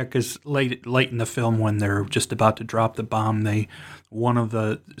 Yeah, because late in the film, when they're just about to drop the bomb, one of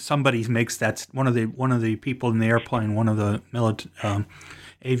the people in the airplane, one of the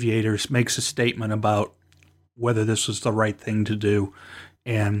aviators, makes a statement about whether this was the right thing to do,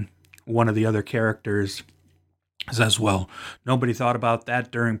 and one of the other characters says, "Well, nobody thought about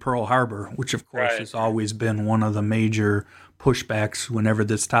that during Pearl Harbor," which of course has always been one of the major pushbacks whenever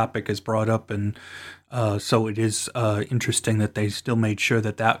this topic is brought up, and so it is interesting that they still made sure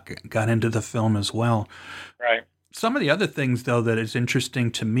that got into the film as well. Right. Some of the other things, though, that is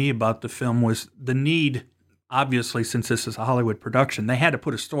interesting to me about the film was the need. Obviously, since this is a Hollywood production, they had to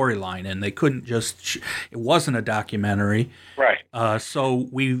put a storyline in. They couldn't just it wasn't a documentary. Right. So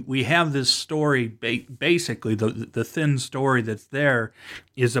we have this story, basically, the thin story that's there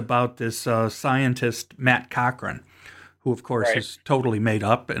is about this scientist, Matt Cochran, who, of course, is totally made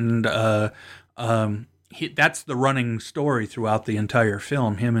up. And that's the running story throughout the entire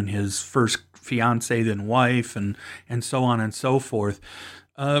film, him and his first fiancée, then wife, and so on and so forth.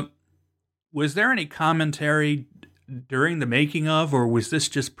 Was there any commentary during the making of, or was this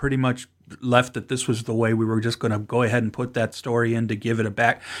just pretty much left that this was the way we were just going to go ahead and put that story in to give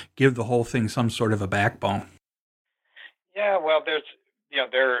the whole thing some sort of a backbone? Yeah, well, there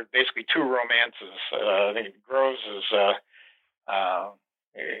are basically two romances. I think Groves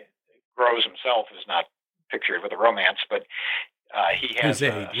himself is not pictured with a romance, but he has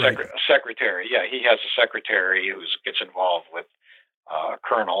a secretary. Yeah, he has a secretary who gets involved with a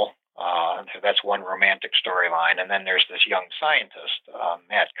colonel. So that's one romantic storyline. And then there's this young scientist,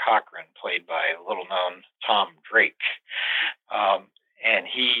 Matt Cochran, played by little-known Tom Drake. And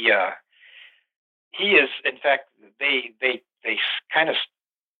he is, in fact, they kind of,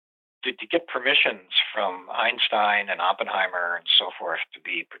 to get permissions from Einstein and Oppenheimer and so forth to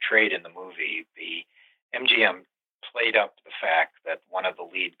be portrayed in the movie, the MGM played up the fact that one of the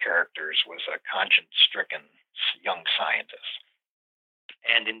lead characters was a conscience-stricken young scientist.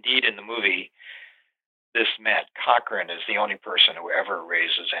 And indeed, in the movie, this Matt Cochran is the only person who ever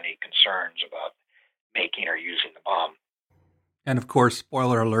raises any concerns about making or using the bomb. And of course,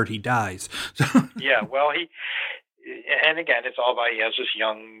 spoiler alert, he dies. Yeah, well, and again, it's all about, he has this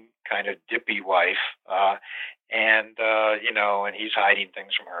young, kind of dippy wife, and he's hiding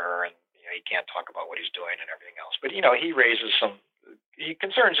things from her, and he can't talk about what he's doing and everything else. But he raises some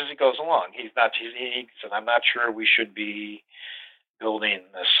concerns as he goes along. He said, "I'm not sure we should be building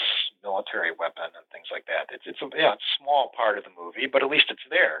this military weapon," and things like that. It's a small part of the movie, but at least it's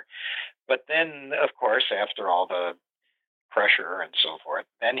there. But then, of course, after all the pressure and so forth,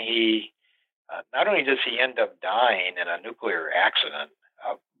 then he not only does he end up dying in a nuclear accident,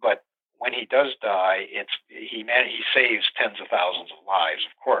 but when he does die, he saves tens of thousands of lives.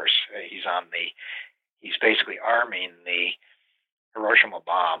 Of course, he's basically arming the Hiroshima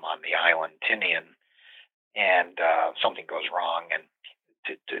bomb on the island Tinian, and something goes wrong, and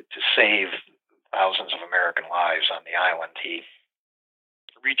to save thousands of American lives on the island, he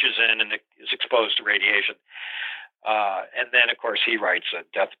reaches in and is exposed to radiation. And then, of course, he writes a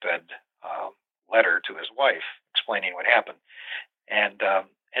deathbed letter to his wife explaining what happened. And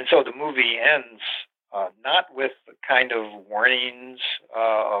so the movie ends not with the kind of warnings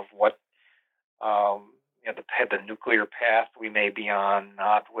of what the nuclear path we may be on,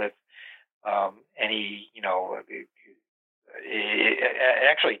 not with any, it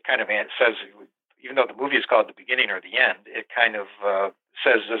actually kind of says, even though the movie is called The Beginning or the End, it kind of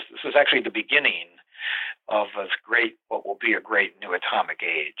says this is actually the beginning of what will be a great new atomic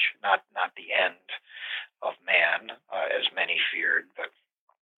age, not the end of man, as many feared, but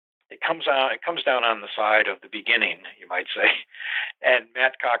it comes down on the side of the beginning, you might say. And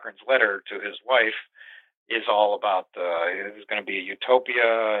Matt Cochran's letter to his wife is all about there's going to be a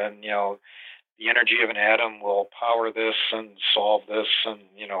utopia, and the energy of an atom will power this and solve this, and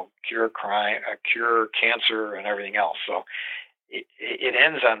cure crime, cure cancer, and everything else. So it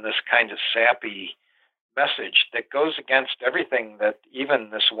ends on this kind of sappy message that goes against everything that even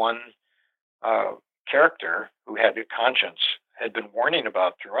this one character who had a conscience had been warning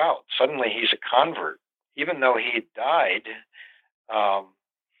about throughout. Suddenly he's a convert, even though he died.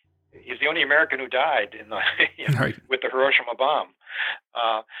 He's the only American who died in the right. with the Hiroshima bomb,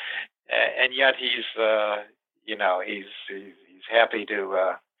 and yet he's happy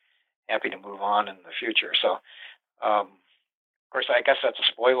to move on in the future. So, of course, I guess that's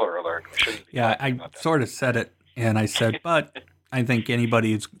a spoiler alert. We shouldn't be talking about that. Sort of said it, and I said, but I think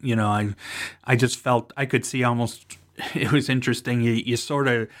anybody's, I just felt I could see almost. It was interesting. You sort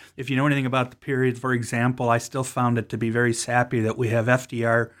of, if you know anything about the period, for example, I still found it to be very sappy that we have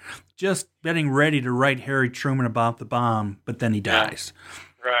FDR just getting ready to write Harry Truman about the bomb, but then he dies.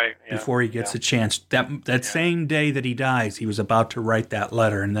 Right. Yeah. Before he gets a chance. That same day that he dies, he was about to write that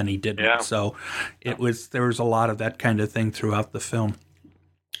letter, and then he didn't. Yeah. So there was a lot of that kind of thing throughout the film.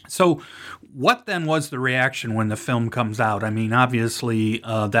 So what then was the reaction when the film comes out? I mean, obviously,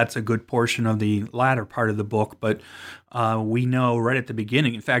 that's a good portion of the latter part of the book, but we know right at the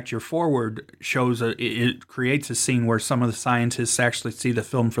beginning, in fact, your foreword shows it creates a scene where some of the scientists actually see the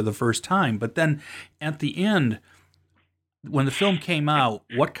film for the first time. But then at the end, when the film came out,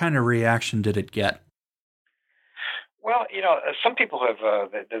 what kind of reaction did it get? Well, some people have,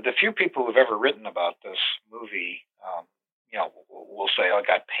 the few people who've ever written about this movie, will say, oh, it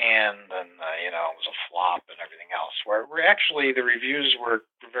got panned and, it was a flop and everything else, where actually the reviews were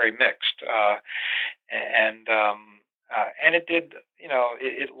very mixed. And it did,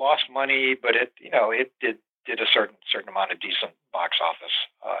 it lost money, but it did a certain amount of decent box office.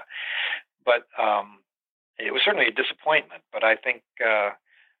 But it was certainly a disappointment, but I think,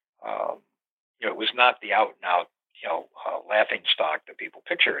 it was not the out and out, laughing stock that people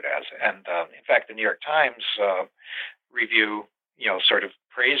picture it as. And in fact, the New York Times review, sort of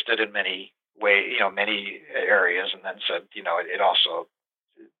praised it in many ways, many areas, and then said, it also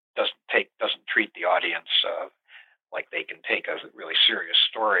doesn't treat the audience like they can take a really serious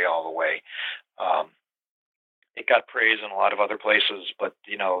story all the way. It got praise in a lot of other places, but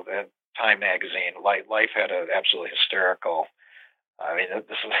the Time magazine, Life had an absolutely hysterical. I mean, it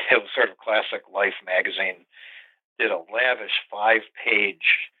was sort of classic. Life magazine did a lavish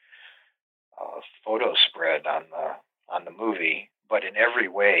 5-page photo spread on the movie, but in every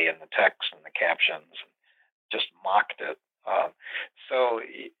way, in the text and the captions, just mocked it.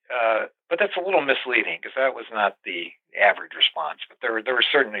 But that's a little misleading because that was not the average response. But there were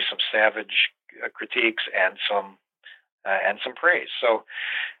certainly some savage critiques and some praise. So,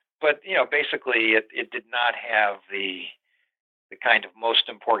 but basically, it did not have the kind of most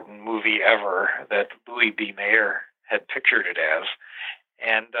important movie ever that Louis B. Mayer had pictured it as,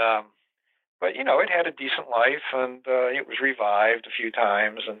 and but it had a decent life, and it was revived a few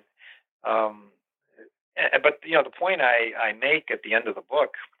times, and but the point I make at the end of the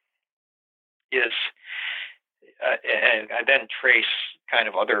book is, and I then trace kind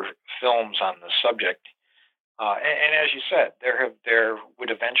of other films on the subject, and as you said, there would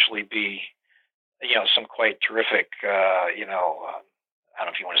eventually be some quite terrific I don't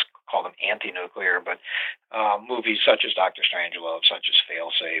know if you want to call them anti-nuclear, but movies such as Dr. Strangelove, such as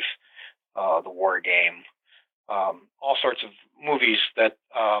Failsafe, The War Game, all sorts of movies that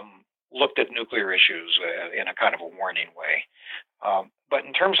looked at nuclear issues in a kind of a warning way. But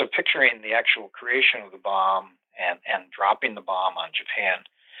in terms of picturing the actual creation of the bomb and dropping the bomb on Japan,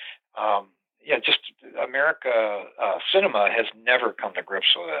 just America cinema has never come to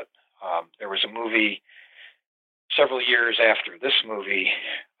grips with it. There was a movie several years after this movie,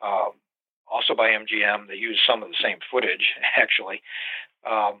 also by MGM. They used some of the same footage, actually,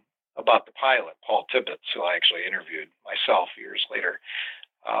 about the pilot, Paul Tibbets, who I actually interviewed myself years later,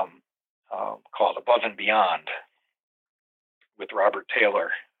 called Above and Beyond with Robert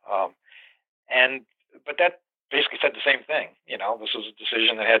Taylor. But that basically said the same thing. This was a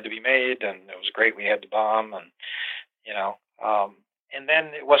decision that had to be made, and it was great we had the bomb, and and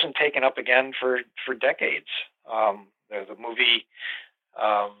then it wasn't taken up again for decades. The movie,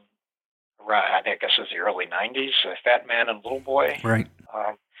 around, I guess it was the early 90s, Fat Man and Little Boy. Right.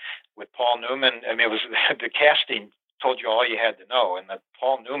 With Paul Newman. I mean, it was the casting told you all you had to know, and that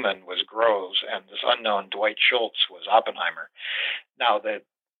Paul Newman was Groves, and this unknown Dwight Schultz was Oppenheimer. Now, the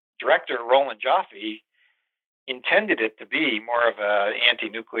director, Roland Joffe, intended it to be more of an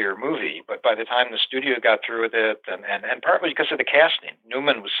anti-nuclear movie, but by the time the studio got through with it, and partly because of the casting,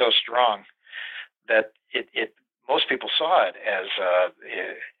 Newman was so strong that it most people saw it as,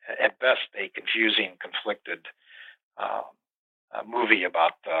 at best, a confusing, conflicted movie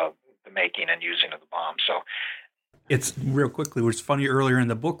about the making and using of the bomb. So, it's real quickly. It was funny earlier in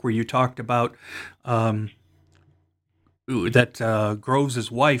the book where you talked about that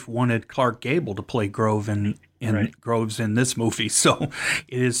Groves' wife wanted Clark Gable to play Grove in right. Groves in this movie. So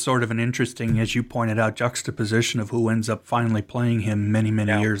it is sort of an interesting, as you pointed out, juxtaposition of who ends up finally playing him many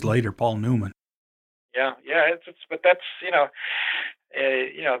years later, Paul Newman. Yeah. But that's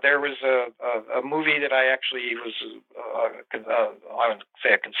there was a movie that I actually was I wouldn't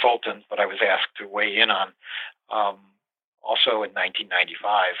say a consultant, but I was asked to weigh in on. Also in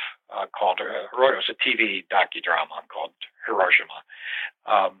 1995, called Hiroshima. It was a TV docudrama called Hiroshima,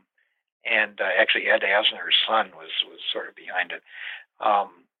 and actually Ed Asner's son was sort of behind it.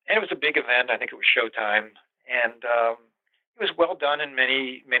 And it was a big event. I think it was Showtime, and it was well done in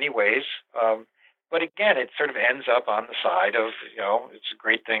many ways. But again, it sort of ends up on the side of, it's a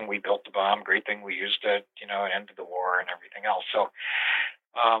great thing we built the bomb, great thing we used it, it ended the war and everything else. So,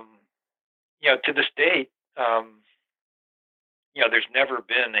 to this date. There's never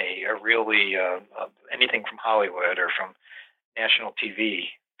been a really anything from Hollywood or from national TV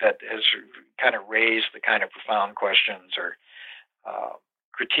that has kind of raised the kind of profound questions or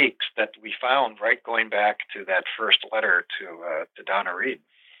critiques that we found right going back to that first letter to Donna Reed.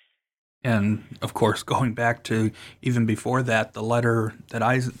 And of course, going back to even before that, the letter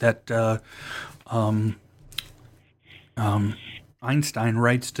that Einstein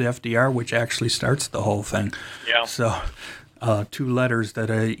writes to FDR, which actually starts the whole thing. Yeah. So, two letters that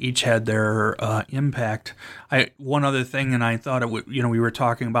each had their impact. One other thing, and I thought it would, we were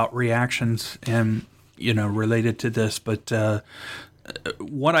talking about reactions and related to this, but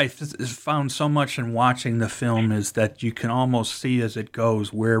what I found so much in watching the film is that you can almost see as it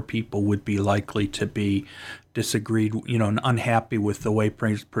goes where people would be likely to be disagreed, and unhappy with the way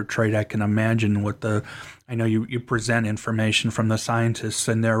portrayed. I can imagine I know you present information from the scientists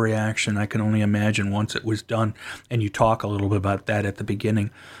and their reaction. I can only imagine once it was done, and you talk a little bit about that at the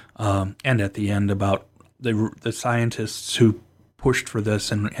beginning and at the end about the scientists who pushed for this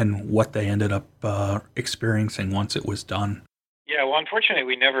and what they ended up experiencing once it was done. Yeah, well,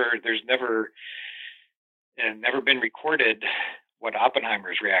 unfortunately, there's never been recorded what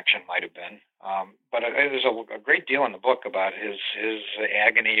Oppenheimer's reaction might have been. But there's a great deal in the book about his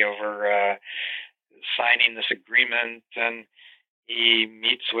agony over signing this agreement, and he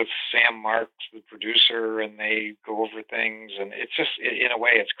meets with Sam Marks, the producer, and they go over things. And it's just, in a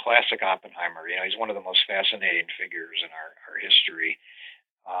way, it's classic Oppenheimer. He's one of the most fascinating figures in our history.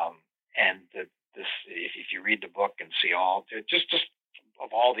 If you read the book and see just of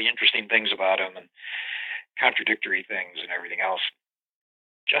all the interesting things about him and contradictory things and everything else,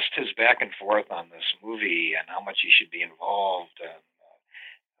 just his back and forth on this movie and how much he should be involved and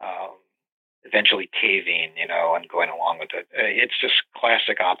eventually caving, and going along with it. It's just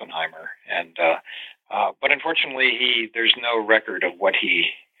classic Oppenheimer. And but unfortunately, there's no record of what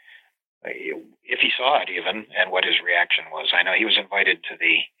if he saw it even, and what his reaction was. I know he was invited to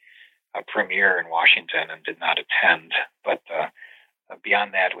the premiere in Washington and did not attend, but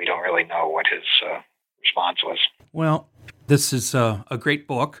beyond that, we don't really know what his response was. Well, this is a great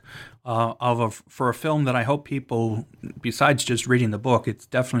book for a film that I hope people, besides just reading the book, it's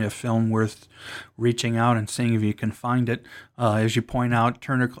definitely a film worth reaching out and seeing if you can find it. As you point out,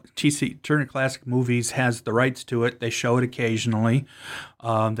 Turner Classic Movies has the rights to it. They show it occasionally.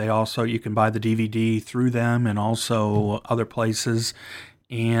 You can buy the DVD through them and also other places.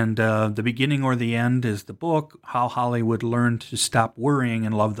 And The Beginning or the End is the book, How Hollywood Learned to Stop Worrying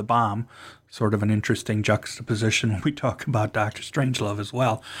and Love the Bomb. Sort of an interesting juxtaposition when we talk about Dr. Strangelove as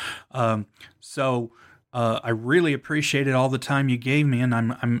well. I really appreciated all the time you gave me, and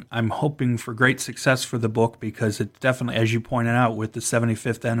I'm hoping for great success for the book, because it's definitely, as you pointed out, with the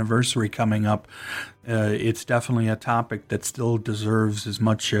 75th anniversary coming up, it's definitely a topic that still deserves as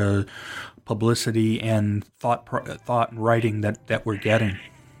much publicity and thought and writing that we're getting.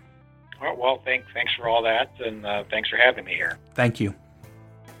 Well, thanks for all that, and thanks for having me here. Thank you.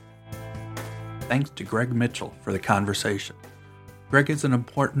 Thanks to Greg Mitchell for the conversation. Greg is an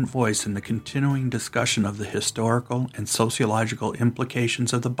important voice in the continuing discussion of the historical and sociological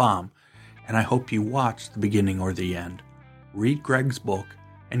implications of the bomb, and I hope you watch the beginning or the end, read Greg's book,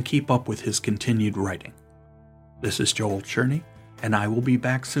 and keep up with his continued writing. This is Joel Cherney, and I will be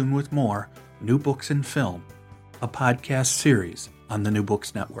back soon with more New Books in Film, a podcast series on the New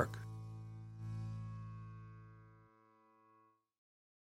Books Network.